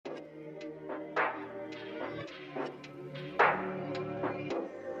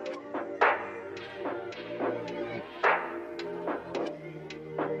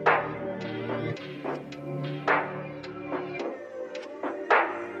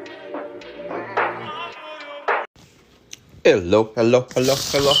Hello, hello, hello,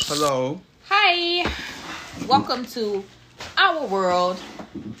 hello, hello. Hi, welcome to our world.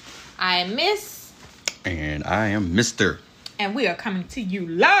 I am Miss, And I am Mr. and we are coming to you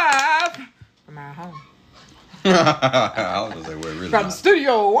live from our home. I was gonna say we're really From not.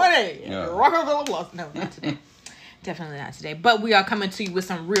 Studio 1A, Yeah. Rockefeller Plus. No, not today. Definitely not today. But we are coming to you with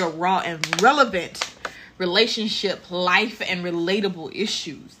some real, raw, and relevant relationship, life, and relatable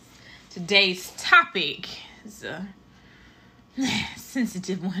issues. Today's topic is a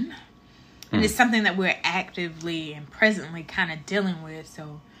sensitive one. And it's something that we're actively and presently kind of dealing with.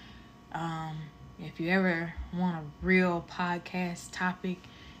 So, if you ever want a real podcast topic,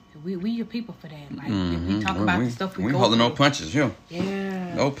 we your people for that. Like, if we talk about the stuff we go holding through. no punches, yeah.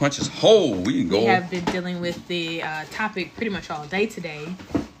 Yeah. No punches whole. We can go. We have been dealing with the topic pretty much all day today.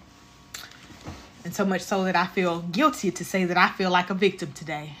 And so much so that I feel guilty to say that I feel like a victim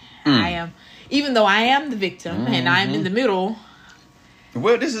today. I am, even though I am the victim and I'm in the middle.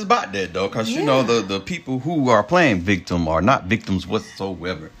 Well, this is about that, though, because, you know, the people who are playing victim are not victims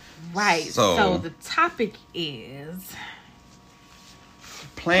whatsoever. Right. So the topic is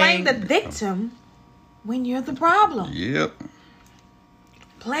playing the victim when you're the problem. Yep.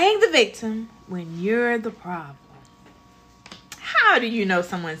 Playing the victim when you're the problem. How do you know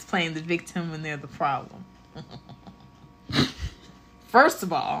someone's playing the victim when they're the problem? First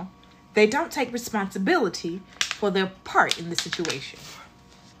of all, they don't take responsibility for their part in the situation.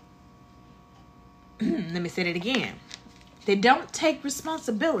 Let me say it again. They don't take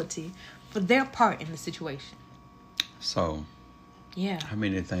responsibility for their part in the situation. So, Yeah. how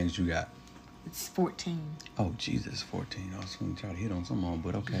many things you got? It's 14. Oh, Jesus, 14. I was going to try to hit on some more,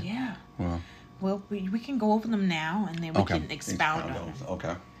 but okay. Yeah. Well, we can go over them now, and then we can expound on them.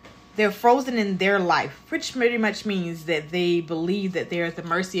 Okay. They're frozen in their life, which pretty much means that they believe that they're at the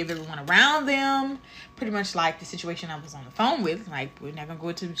mercy of everyone around them. Pretty much like the situation I was on the phone with. Like, we're not going to go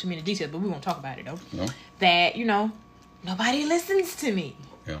into too many details, but we won't talk about it, though. No? That, nobody listens to me.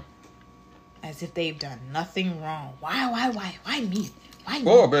 Yeah. As if they've done nothing wrong. Why me? Why me?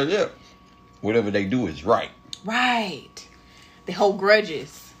 Oh, but yeah. Whatever they do is right. Right. They hold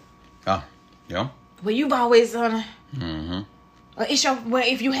grudges. Yeah. Well, you've always done Mm-hmm. it's your, well,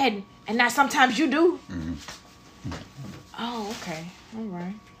 if you hadn't, and now sometimes you do. Mm-hmm. Oh, okay. All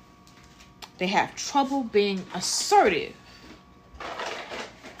right. They have trouble being assertive.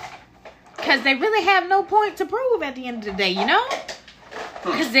 Because they really have no point to prove at the end of the day,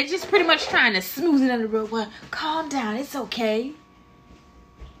 Because they're just pretty much trying to smooth it under the rug. Well, calm down. It's okay.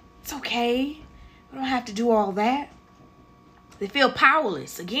 It's okay. We don't have to do all that. They feel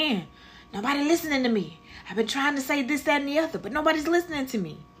powerless. Again, nobody listening to me. I've been trying to say this, that, and the other, but nobody's listening to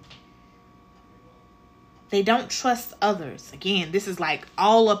me. They don't trust others. Again, this is like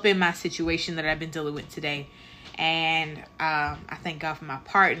all up in my situation that I've been dealing with today. And I thank God for my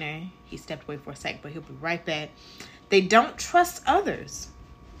partner. He stepped away for a sec, but he'll be right back. They don't trust others.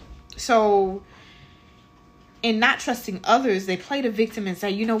 So, in not trusting others, they play the victim and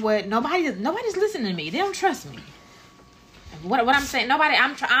say, you know what? Nobody's listening to me. They don't trust me. What I'm saying,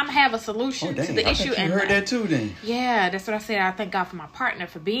 I'm have a solution to the issue. And you heard that too, then. Yeah, that's what I said. I thank God for my partner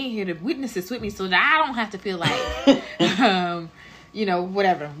for being here to witness this with me, so that I don't have to feel like,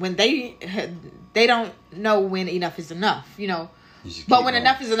 whatever. When they don't know when enough is enough, But when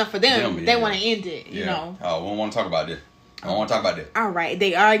enough is enough for them, they want to end it, you know. Oh, we don't want to talk about this. I don't want to talk about this. All right,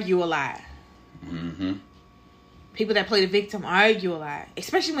 they argue a lot. Mm-hmm. People that play the victim argue a lot,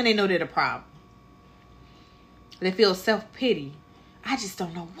 especially when they know they're the problem. They feel self-pity. I just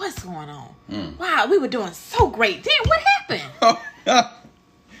don't know what's going on. Wow, we were doing so great. Damn, what happened?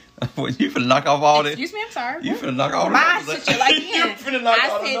 Well, you finna knock off all this. Excuse me, I'm sorry. You finna knock all my the numbers. situation. I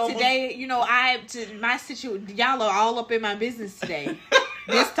said today, my situation. Y'all are all up in my business today.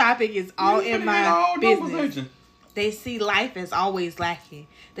 This topic is all in my business. They see life as always lacking.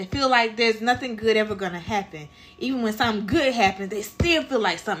 They feel like there's nothing good ever going to happen. Even when something good happens, they still feel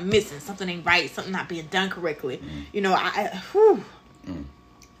like something missing. Something ain't right. Something not being done correctly.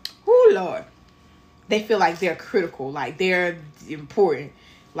 Lord. They feel like they're critical. Like they're important.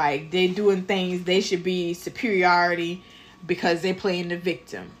 Like they're doing things. They should be superiority because they're playing the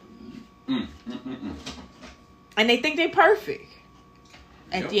victim. And they think they're perfect.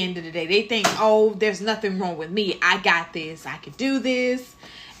 At the end of the day, they think, oh, there's nothing wrong with me. I got this. I can do this.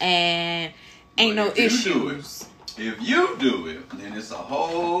 And ain't no issues. If you do it, then it's a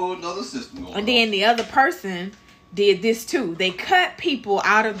whole nother system going on. And then the other person did this too. They cut people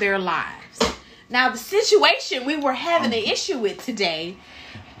out of their lives. Now, the situation we were having an issue with today,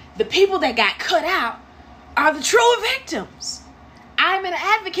 the people that got cut out are the true victims. I'm an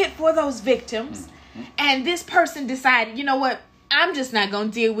advocate for those victims. And this person decided, you know what? I'm just not going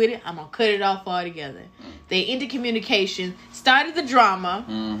to deal with it. I'm going to cut it off altogether. They ended communication, started the drama.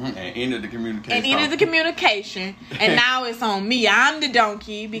 And ended the communication. And now it's on me. I'm the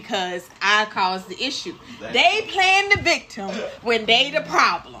donkey because I caused the issue. They playing the victim when they the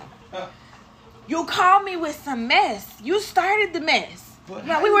problem. You called me with some mess. You started the mess.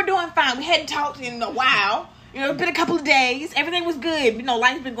 Now, we were doing fine. We hadn't talked in a while. It's been a couple of days. Everything was good.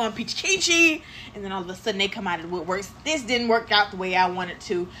 Life's been going peachy-cheechy. And then all of a sudden, they come out of the woodworks. This didn't work out the way I wanted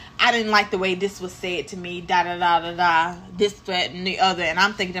to. I didn't like the way this was said to me. Da-da-da-da-da. This, that, and the other. And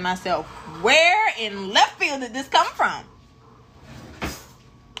I'm thinking to myself, where in left field did this come from?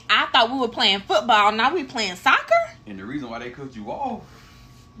 I thought we were playing football. Now we playing soccer? And the reason why they cut you off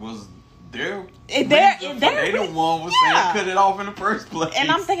was they the one was saying cut it off in the first place. And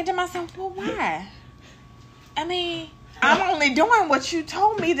I'm thinking to myself, well, why? I mean, I'm only doing what you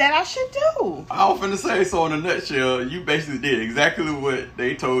told me that I should do. I was finna say, so in a nutshell, you basically did exactly what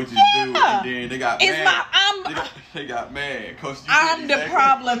they told you to do, and then they got mad. They got mad. I'm the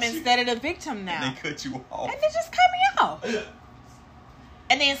problem instead of the victim now. And they cut you off. And they just cut me off.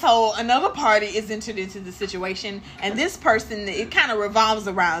 And then so another party is entered into the situation, and this person, it kind of revolves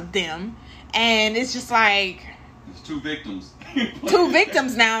around them, and it's just like... It's two victims. Two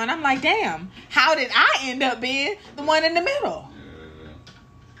victims now, and I'm like, damn, how did I end up being the one in the middle? Yeah.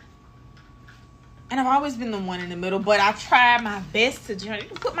 And I've always been the one in the middle, but I try my best to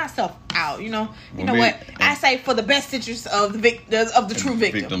put myself out. You know what? I say for the best interest of the true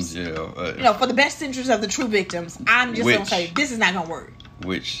victims. For the best interest of the true victims, I'm just gonna say this is not gonna work.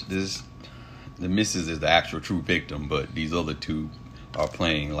 The missus is the actual true victim, but these other two are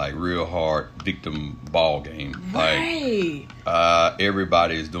playing like real hard victim ball game. Right. Like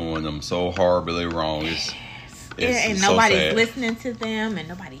everybody is doing them so horribly wrong. It's nobody's so listening to them, and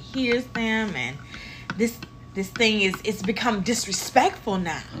nobody hears them, and this thing it's become disrespectful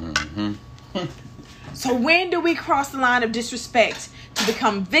now. Mm-hmm. So when do we cross the line of disrespect to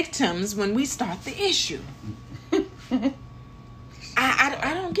become victims when we start the issue?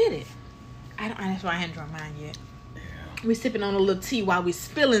 I don't get it. That's why I hadn't drawn mine yet. We sipping on a little tea while we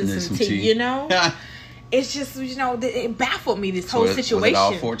spilling some tea. It's just, it baffled me, this whole situation.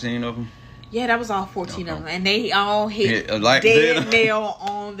 Was it all 14 of them? Yeah, that was all 14 of them. And they all hit dead nail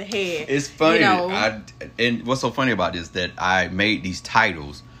on the head. It's funny. And what's so funny about this, that I made these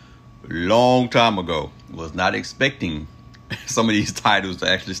titles a long time ago. Was not expecting some of these titles to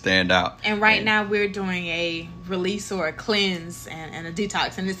actually stand out. And now we're doing a release or a cleanse and a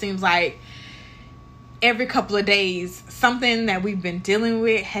detox. And it seems like every couple of days, something that we've been dealing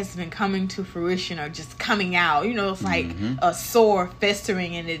with has been coming to fruition or just coming out. It's like a sore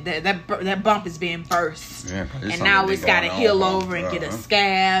festering, and that bump is being burst. Yeah, and now it's got to heal over and get a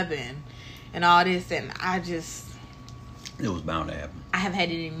scab and all this. And it was bound to happen. I have had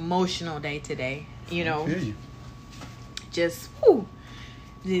an emotional day today. Just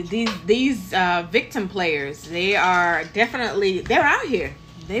these victim players, they're out here.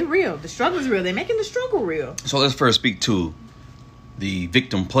 They real. The struggle is real. They're making the struggle real. So let's first speak to the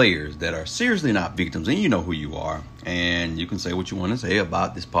victim players that are seriously not victims, and you know who you are, and you can say what you want to say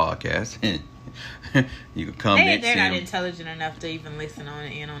about this podcast. You can come. They're not intelligent enough to even listen on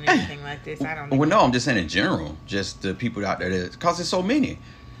anything like this. I don't know. Well, no, I'm just saying in general, just the people out there, because there's so many.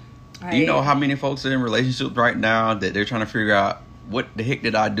 Right. You know how many folks are in relationships right now that they're trying to figure out what the heck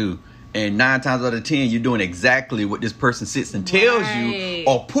did I do? And 9 times out of 10, you're doing exactly what this person sits and tells you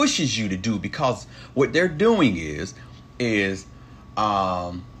or pushes you to do, because what they're doing is because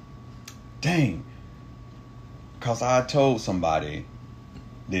I told somebody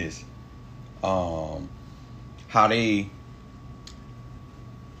this, how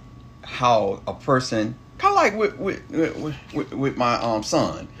a person, kind of like with my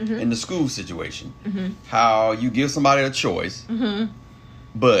son in the school situation, how you give somebody a choice.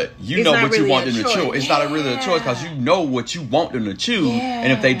 But you know what you want them to choose. It's not really a choice, because you know what you want them to choose. Yeah.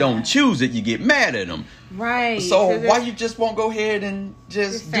 And if they don't choose it, you get mad at them. Right. So why you just won't go ahead and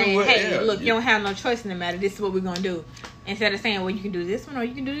just do it? Hey, look, you don't have no choice in the matter. This is what we're going to do. Instead of saying, well, you can do this one or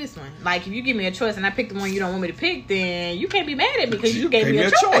you can do this one. Like, if you give me a choice and I pick the one you don't want me to pick, then you can't be mad at me because you gave me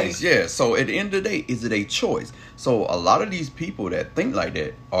a choice. Yeah. So at the end of the day, is it a choice? So a lot of these people that think like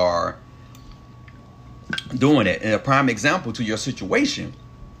that are doing it. And a prime example to your situation,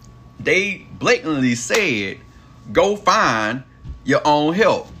 they blatantly said, go find your own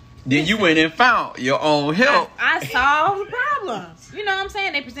help. Then you went and found your own help. I solved the problem. You know what I'm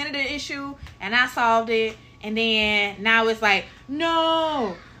saying? They presented an issue and I solved it. And then now it's like,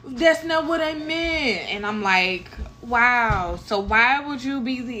 no, that's not what I meant. And I'm like, Wow. So why would you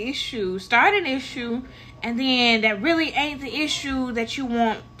be the issue? Start an issue, and then that really ain't the issue that you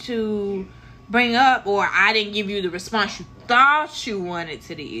want to bring up, or I didn't give you the response you thought you wanted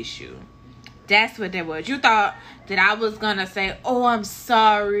to the issue. That's what that was. You thought that I was going to say, oh, I'm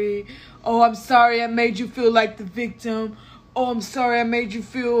sorry. Oh, I'm sorry I made you feel like the victim. Oh, I'm sorry I made you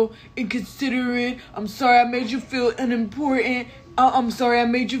feel inconsiderate. I'm sorry I made you feel unimportant. Oh, I'm sorry I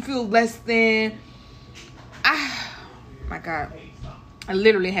made you feel less than. My God. I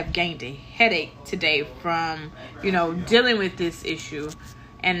literally have gained a headache today from, dealing with this issue.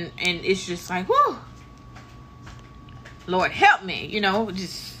 And it's just like, whoo. Lord, help me.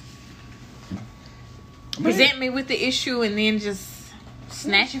 Just present me with the issue and then just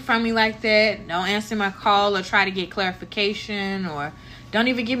snatch it from me like that. Don't answer my call or try to get clarification, or don't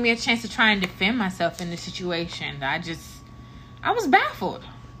even give me a chance to try and defend myself in the situation. I was baffled.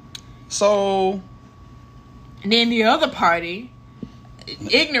 So, and then the other party,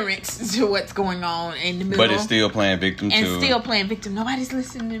 ignorance to what's going on in the middle. But it's still playing victim too. And still playing victim. Nobody's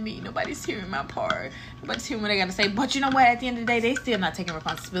listening to me. Nobody's hearing my part. Nobody's hearing what I got to say. But you know what? At the end of the day, they still not taking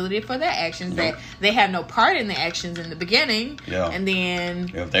responsibility for their actions. Nope. They have no part in the actions in the beginning. Yeah. And then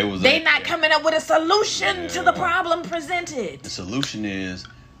they not coming up with a solution to the problem presented. The solution is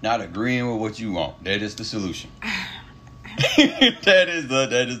not agreeing with what you want. That is the solution. That is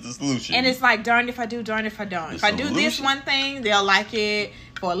the solution. And it's like, darn if I do, darn if I don't. If I do this one thing, they'll like it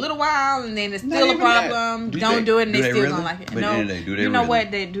for a little while, and then it's still a problem. Don't do it, and they still don't like it. No, you know what?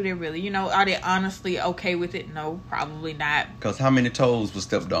 Do they really? Are they honestly okay with it? No, probably not. Because how many toes were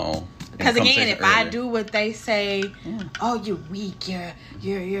stepped on? Because again, if I do what they say, oh, you're weak.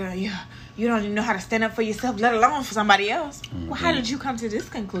 You don't even know how to stand up for yourself, let alone for somebody else. Mm-hmm. Well, how did you come to this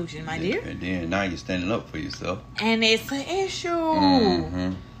conclusion, my dear? And then now you're standing up for yourself. And it's an issue.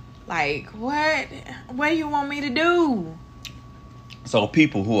 Mm-hmm. Like, what do you want me to do? So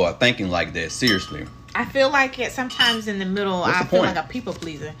people who are thinking like that, seriously. I feel like sometimes in the middle, I feel like a people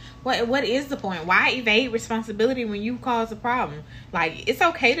pleaser. What is the point? Why evade responsibility when you cause a problem? Like, it's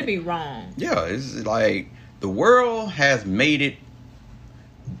okay to be wrong. Yeah, it's like the world has made it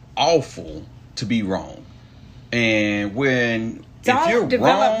awful to be wrong. And if you're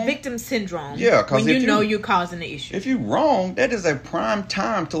develop wrong, victim syndrome. Yeah, because when you're causing the issue. If you're wrong, that is a prime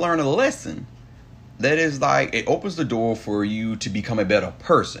time to learn a lesson. That is like, it opens the door for you to become a better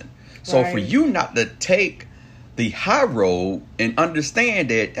person. So for you not to take the high road and understand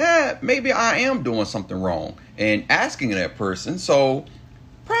that maybe I am doing something wrong, and asking that person. So,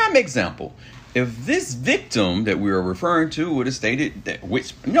 prime example, if this victim that we are referring to would have stated that,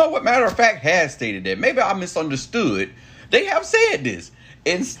 which, matter of fact, has stated that, maybe I misunderstood, they have said this,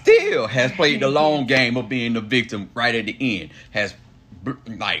 and still has played the long game of being the victim right at the end, has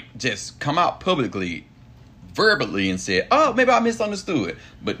just come out publicly, verbally, and said, oh, maybe I misunderstood,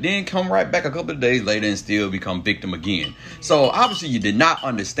 but then come right back a couple of days later and still become victim again. So obviously you did not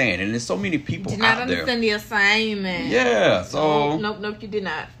understand, and there's so many people out there. Did not understand the assignment. Yeah, so nope, you did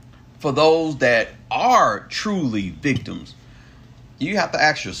not. For those that are truly victims, you have to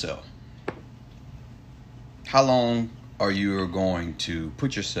ask yourself, how long are you going to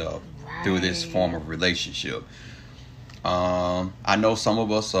put yourself through this form of relationship? I know some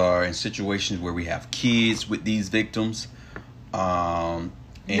of us are in situations where we have kids with these victims. Not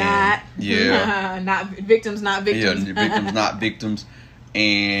victims, not victims. Yeah, victims, not victims.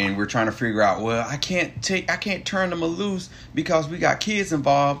 And we're trying to figure out, well, I can't turn them loose because we got kids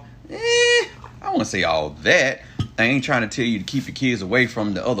involved. I don't want to say all that. I ain't trying to tell you to keep your kids away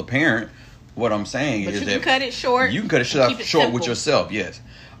from the other parent. What I'm saying is that you can cut it short. You can cut it short with yourself. Yes.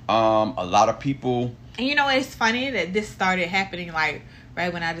 A lot of people. And it's funny that this started happening like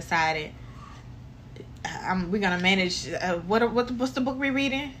right when I decided we're gonna manage. What's the book we're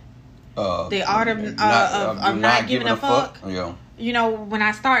reading? The Art of Not Giving a Fuck. Yeah. When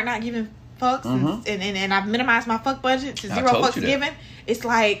I start not giving fucks and I've minimized my fuck budget to 0 fucks given, it's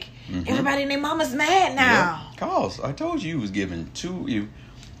like everybody and their mama's mad now. Yeah. Cause I told you was giving to you.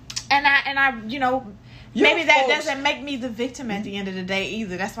 And I maybe that doesn't make me the victim at the end of the day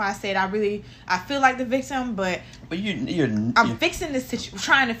either. That's why I said I feel like the victim, but I'm fixing this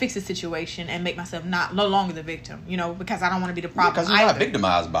trying to fix the situation and make myself no longer the victim. Because I don't want to be the problem. Because you're not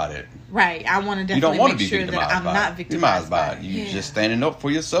victimized by that. Right. I want to definitely make sure that I'm not victimized by it. You're just standing up for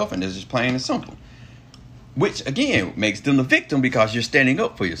yourself, and it's just plain and simple. Which again makes them the victim because you're standing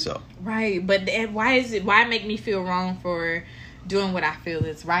up for yourself. Right. But why make me feel wrong for doing what I feel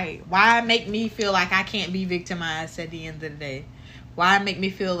is right? Why make me feel like I can't be victimized at the end of the day? Why make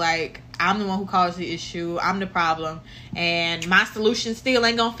me feel like I'm the one who caused the issue, I'm the problem, and my solution still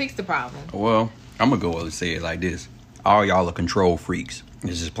ain't gonna fix the problem? Well, I'm gonna go and say it like this: all y'all are control freaks.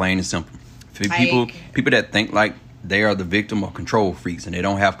 It's just plain and simple. People that think like they are the victim are control freaks, and they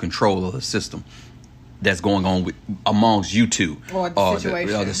don't have control of the system that's going on amongst you two, or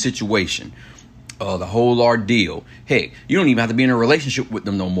the situation. The whole ordeal. Heck, you don't even have to be in a relationship with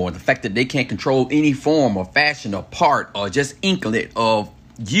them no more. The fact that they can't control any form or fashion or part or just inklet of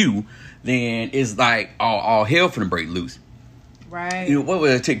you, then it's like all hell finna break loose. Right. You know, what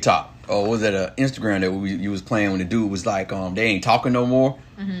was a TikTok? Or was it an Instagram that you was playing when the dude was like, they ain't talking no more,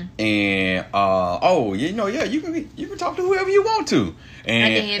 and you can talk to whoever you want to,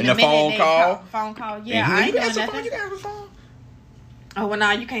 and the phone call, yeah, I ain't doing nothing. You got the phone. Oh well,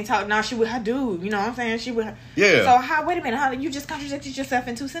 now you can't talk. Now she would, I do. You know what I'm saying? She would. Yeah. So how? Wait a minute, honey. You just contradicted yourself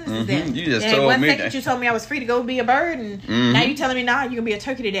in 2 sentences. Then you just told me that you told me I was free to go be a bird, and now you telling me now you can be a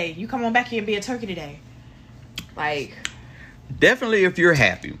turkey today. You come on back here and be a turkey today. Like, definitely, if you're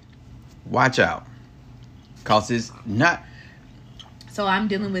happy, watch out, cause it's not. So I'm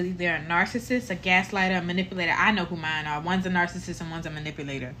dealing with either a narcissist, a gaslighter, a manipulator. I know who mine are. One's a narcissist and one's a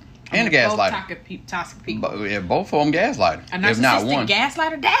manipulator. And a gaslighter. Toxic people. Yeah, both of them gaslighter. A narcissistic if not one.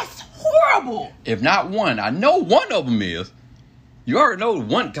 Gaslighter? That's horrible. If not one. I know one of them is. You already know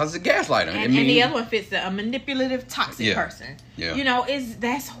one because it's a gaslighter. And the other one fits a manipulative, toxic person. Yeah. You know,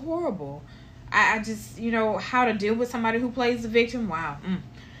 that's horrible. I just, how to deal with somebody who plays the victim. Wow.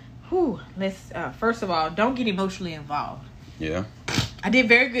 Let's, first of all, don't get emotionally involved. Yeah. I did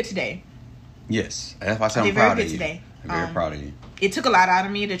very good today. Yes. That's why I'm proud of you. Today. I'm very proud of you. It took a lot out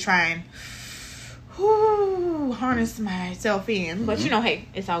of me to try and harness myself in. But, hey,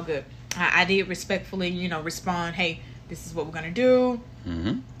 it's all good. I did respectfully, respond, hey, this is what we're going to do.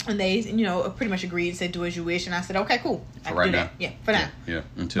 Mm-hmm. And they, pretty much agreed and said, do as you wish. And I said, okay, cool. I can do that. Yeah, for now. Yeah,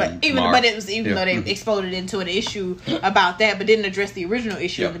 until tomorrow. But it was even though they exploded into an issue about that, but didn't address the original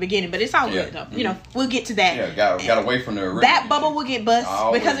issue in the beginning. But it's all good, though. We'll get to that. Yeah, got away from the original. That bubble will get bust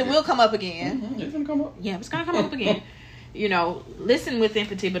because it will come up again. Mm-hmm. It's going to come up. Yeah, it's going to come up again. Listen with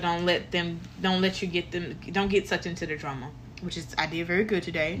empathy, but don't get sucked into the drama. Which is, I did very good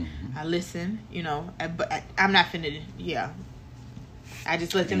today. Mm-hmm. I listened, but I'm not finna, I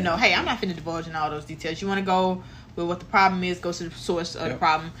just let them know, hey, I'm not finna divulge in all those details. You want to go with what the problem is, go to the source of the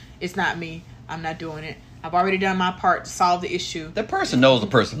problem. It's not me. I'm not doing it. I've already done my part to solve the issue. The person knows the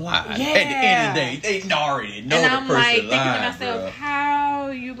person lied. Yeah. At the end of the day, they already know the person lied. And I'm like thinking to myself, how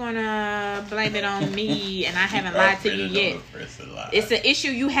are you going to blame it on me and I haven't lied to you yet? It's an issue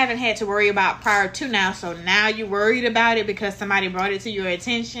you haven't had to worry about prior to now. So now you're worried about it because somebody brought it to your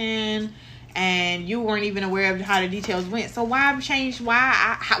attention and you weren't even aware of how the details went. So why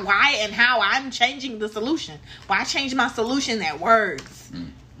and how I'm changing the solution? Why change my solution that works?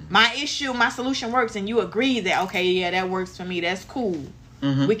 My issue, my solution works, and you agree that, okay, yeah, that works for me. That's cool.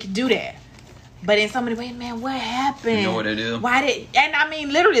 Mm-hmm. We can do that. But then somebody, wait, man, what happened? You know what it is? And I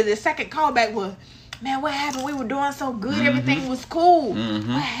mean, literally, the second callback was, man, what happened? We were doing so good. Mm-hmm. Everything was cool.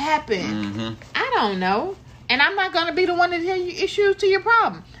 Mm-hmm. What happened? Mm-hmm. I don't know. And I'm not going to be the one to tell you issues to your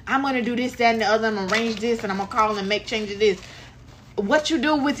problem. I'm going to do this, that, and the other. I'm going to arrange this, and I'm going to call and make changes this. What you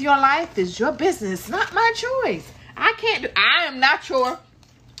do with your life is your business, not my choice. I am not sure.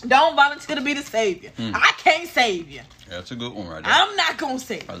 Don't volunteer to be the savior. I can't save you. That's a good one right there. I'm not going to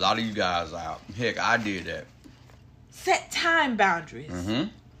save you. A lot of you guys out. Heck, I did that. Set time boundaries. Mm-hmm.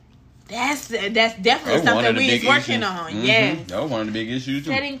 That's definitely something we're working on. Mm-hmm. Yes. That was one of the big issues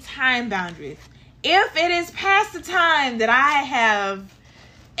too. Setting time boundaries. If it is past the time that I have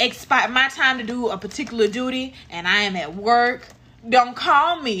expired my time to do a particular duty and I am at work, don't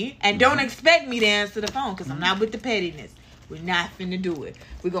call me and don't expect me to answer the phone because I'm not with the pettiness. We're not finna do it.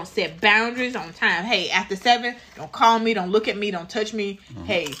 We're going to set boundaries on time. Hey, after 7, don't call me, don't look at me, don't touch me. Mm-hmm.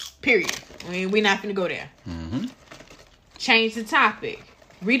 Hey, period. We're not finna go there. Mm-hmm. Change the topic.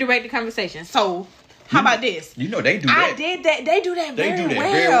 Redirect the conversation. So, how about this? They do that. I did that. They do that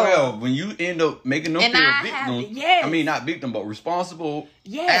very well. When you end up making them feel victims. Yes. I mean, not victim, but responsible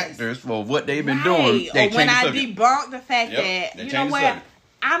actors for what they've been doing. Or when I debunk the fact that, you know what?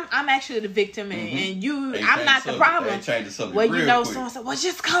 I'm actually the victim and I'm not the problem. Well, so-and-so, well,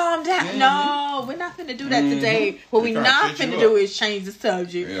 just calm down. Mm-hmm. No, we're not finna do that today. What we're not finna do is change the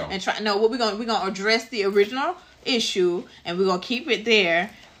subject and try. No, what we're gonna address the original issue and we're gonna keep it there.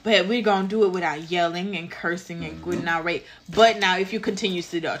 But we're gonna do it without yelling and cursing and getting irate. But now, if you continue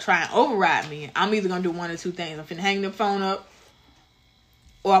to try and override me, I'm either gonna do one or two things. I'm finna hang the phone up,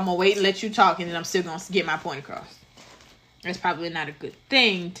 or I'm gonna wait and let you talk, and then I'm still gonna get my point across. That's probably not a good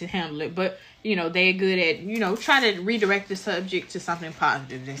thing to handle it, but they're good at try to redirect the subject to something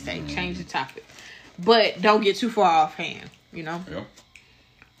positive. They say change the topic, but don't get too far offhand. Yep.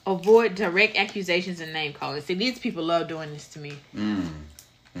 Avoid direct accusations and name calling. See, these people love doing this to me.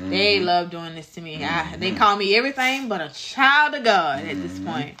 They love doing this to me. They call me everything but a child of God at this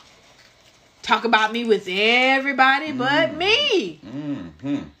point. Talk about me with everybody but me.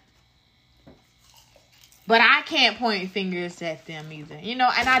 But I can't point fingers at them either. You know,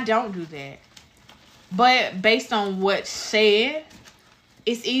 and I don't do that. But based on what's said,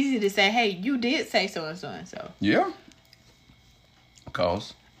 it's easy to say, hey, you did say so and so and so. Yeah.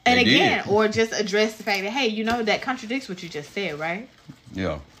 Cause. And again, or just address the fact that, hey, you know, that contradicts what you just said, right?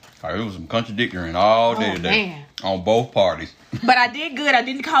 Yeah. It was some contradictory all day today. Man. On both parties. But I did good. I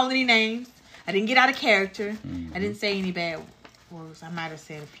didn't call any names. I didn't get out of character. I didn't say any bad words. I might have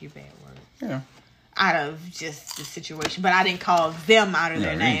said a few bad words. Yeah. Out of just the situation. But I didn't call them out of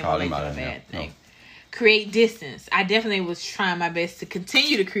their name or make them a bad thing. No. Create distance. I definitely was trying my best to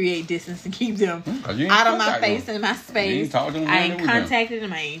continue to create distance and keep them out of my face and my space. I ain't contacted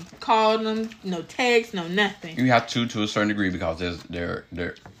them. I ain't called them. No text. No nothing. You have to a certain degree because there's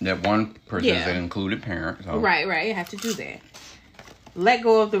that one person is an included parent. So. Right. You have to do that. Let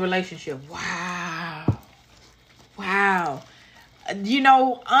go of the relationship. Wow. You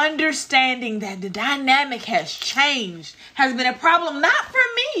know, understanding that the dynamic has changed has been a problem, not for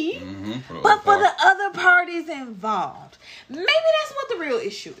me, but for the other parties involved. Maybe that's what the real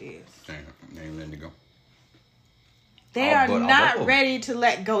issue is. They ain't letting it go. They are not ready to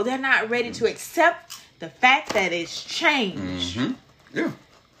let go. They're not ready to accept the fact that it's changed. Yeah.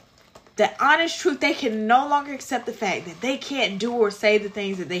 The honest truth, they can no longer accept the fact that they can't do or say the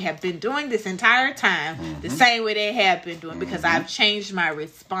things that they have been doing this entire time the same way they have been doing because I've changed my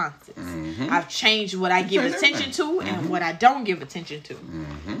responses. I've changed what I give attention to and what I don't give attention to.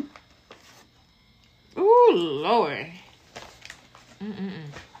 Ooh, Lord.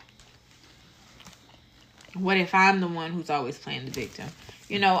 What if I'm the one who's always playing the victim?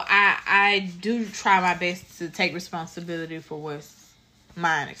 You know, I do try my best to take responsibility for what's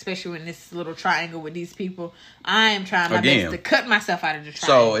mine, especially in this little triangle with these people. I am trying my best to cut myself out of the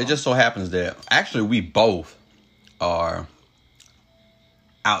triangle. So it just so happens that actually we both are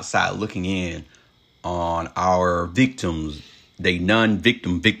outside looking in on our victims, they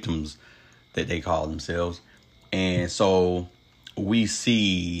non-victim victims that they call themselves. And so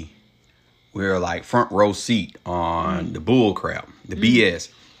we're like front row seat on the bull crap, the BS.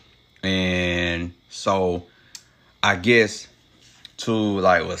 And so I guess to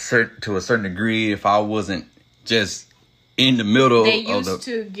a certain degree, if I wasn't just in the middle creating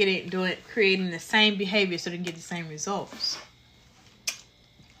the same behavior so they can get the same results.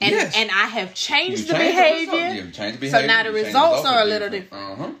 And and I have changed the behavior. So now the results are a little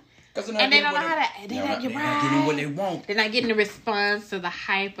different. And they don't know how to. They're not getting what they want. They're not getting the response or the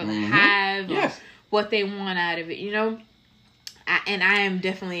hype or the hive or what they want out of it. You know. I am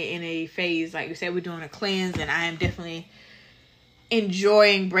definitely in a phase, like you said, we're doing a cleanse, and I am definitely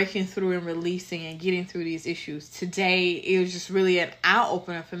enjoying breaking through and releasing and getting through these issues. Today, it was just really an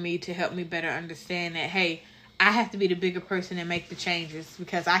eye-opener for me to help me better understand that, hey, I have to be the bigger person and make the changes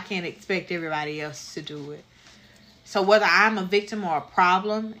because I can't expect everybody else to do it. So whether I'm a victim or a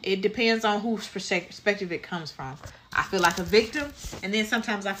problem, it depends on whose perspective it comes from. I feel like a victim, and then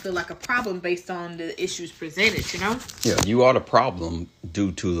sometimes I feel like a problem based on the issues presented, you know? Yeah, you are the problem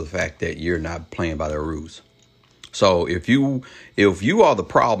due to the fact that you're not playing by their rules. So if you are the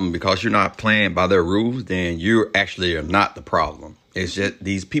problem because you're not playing by their rules, then you actually are not the problem. It's just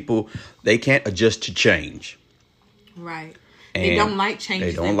these people, they can't adjust to change. Right. And they don't like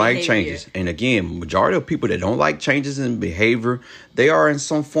changes. They don't like changes. And again, majority of people that don't like changes in behavior, they are in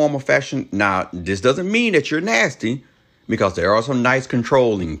some form or fashion. Now, this doesn't mean that you're nasty, because there are some nice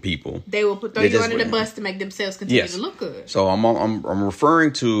controlling people. They will throw you under the bus to make themselves continue to look good. So I'm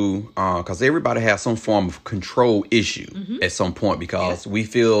referring to because everybody has some form of control issue at some point, because we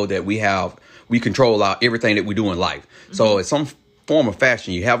feel that we control everything that we do in life. So in some form of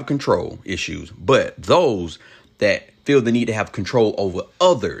fashion, you have control issues. But those that feel the need to have control over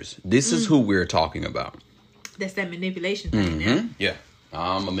others, this is who we're talking about. That's that manipulation thing. Now. Yeah.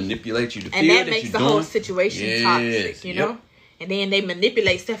 I'm going to manipulate you to feel and that makes the whole situation toxic, you know? And then they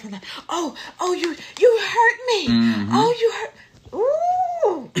manipulate stuff and like, oh, you hurt me. Oh, you hurt.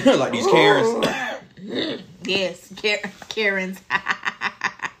 Ooh. Like these Karens. Yes, Karens.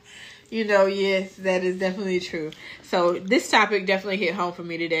 You know, yes, that is definitely true. So this topic definitely hit home for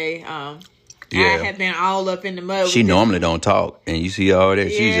me today. I have been all up in the mud. She normally don't talk, and you see all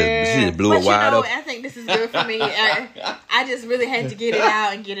that. She just blew it wide up. I think this is good for me. I just really had to get it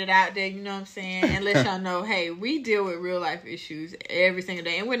out and get it out there, you know what I'm saying? And let y'all know, hey, we deal with real life issues every single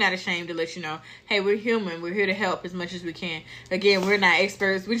day. And we're not ashamed to let you know, hey, we're human. We're here to help as much as we can. Again, we're not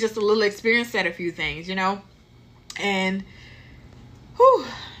experts. We're just a little experienced at a few things, you know? And, whew,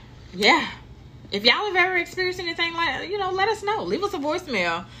 yeah. If y'all have ever experienced anything like, you know, let us know. Leave us a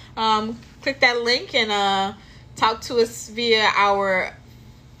voicemail. Click that link and talk to us via our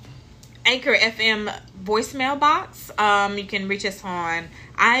Anchor FM voicemail box. You can reach us on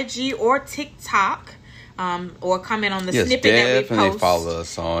IG or TikTok, or comment on the snippet that we post. Definitely follow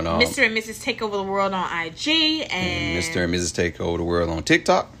us on Mr. and Mrs. Take Over the World on IG and Mr. and Mrs. Take Over the World on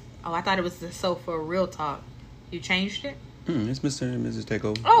TikTok. Oh, I thought it was the Sofa Real Talk. You changed it? It's Mr. and Mrs. Take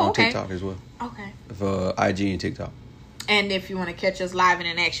Over on TikTok as well. Okay. For IG and TikTok. And if you want to catch us live and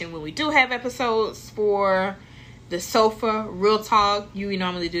in action when we do have episodes for the Sofa Real Talk, we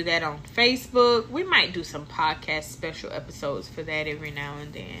normally do that on Facebook. We might do some podcast special episodes for that every now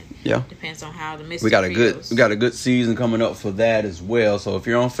and then. Yeah, depends on how the Mr. We got a good season coming up for that as well. So if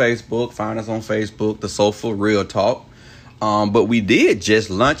you're on Facebook, find us on Facebook, the Sofa Real Talk. But we did just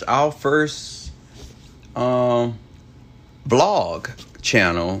launch our first vlog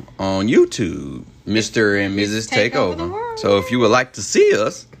channel on YouTube, Mr. and Mrs. Take Over. So if you would like to see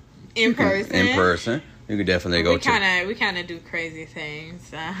us in person. You can definitely go to. We kind of do crazy things.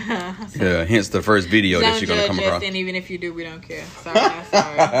 So yeah, hence the first video that you're going to come across. And even if you do, we don't care.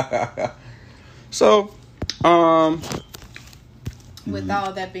 Sorry. So, with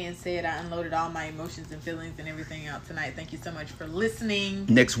all that being said, I unloaded all my emotions and feelings and everything out tonight. Thank you so much for listening.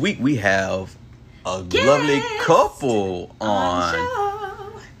 Next week, we have a lovely couple on.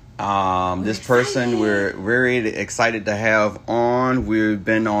 This person we're very excited to have on. We've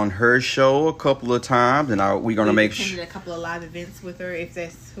been on her show a couple of times, and we're gonna make a couple of live events with her, if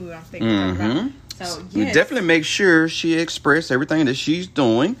that's who I'm thinking about. So we definitely make sure she express everything that she's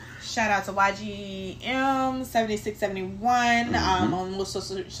doing. Shout out to YGM 7671 on most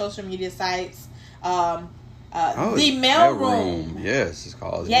social media sites. The Mail Room. Yes, it's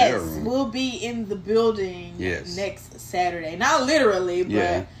called the Mail Room. We'll be in the building next Saturday. Not literally,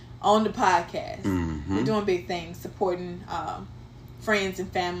 but on the podcast. We're doing big things, supporting friends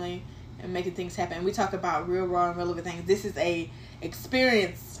and family and making things happen. We talk about real, raw, and relevant things. This is a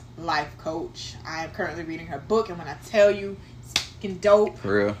experienced life coach. I am currently reading her book, and when I tell you, it's fucking dope.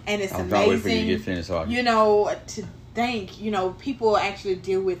 For real? And it's amazing. I'll wait for you to get finished talking. You know, to think, people actually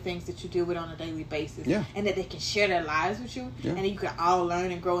deal with things that you deal with on a daily basis. Yeah. And that they can share their lives with you. Yeah. And you can all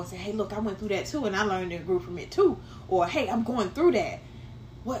learn and grow and say, hey, look, I went through that too, and I learned and grew from it too. Or, hey, I'm going through that.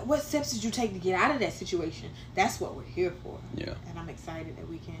 What steps did you take to get out of that situation? That's what we're here for. Yeah. And I'm excited that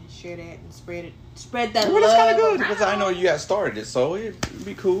we can share that and spread that love. Well, that's kind of good because I know you got started it, so it'd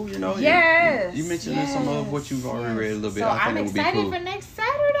be cool, Yes. You mentioned some of what you've already read a little bit. So I think I'm it would be excited cool for next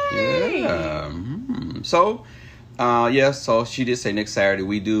Saturday. Yeah. So she did say next Saturday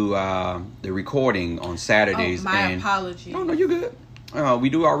we do the recording on Saturdays. My apologies. No, you're good. We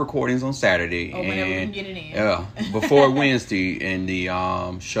do our recordings on Saturday. Whenever we can get it in. Yeah, before Wednesday, and the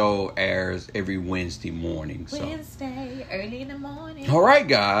show airs every Wednesday morning. Wednesday, early in the morning. All right,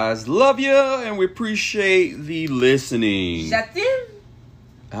 guys. Love you, and we appreciate the listening. J'aime.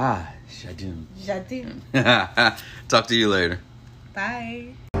 J'aime. J'aime. Talk to you later.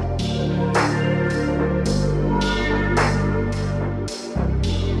 Bye.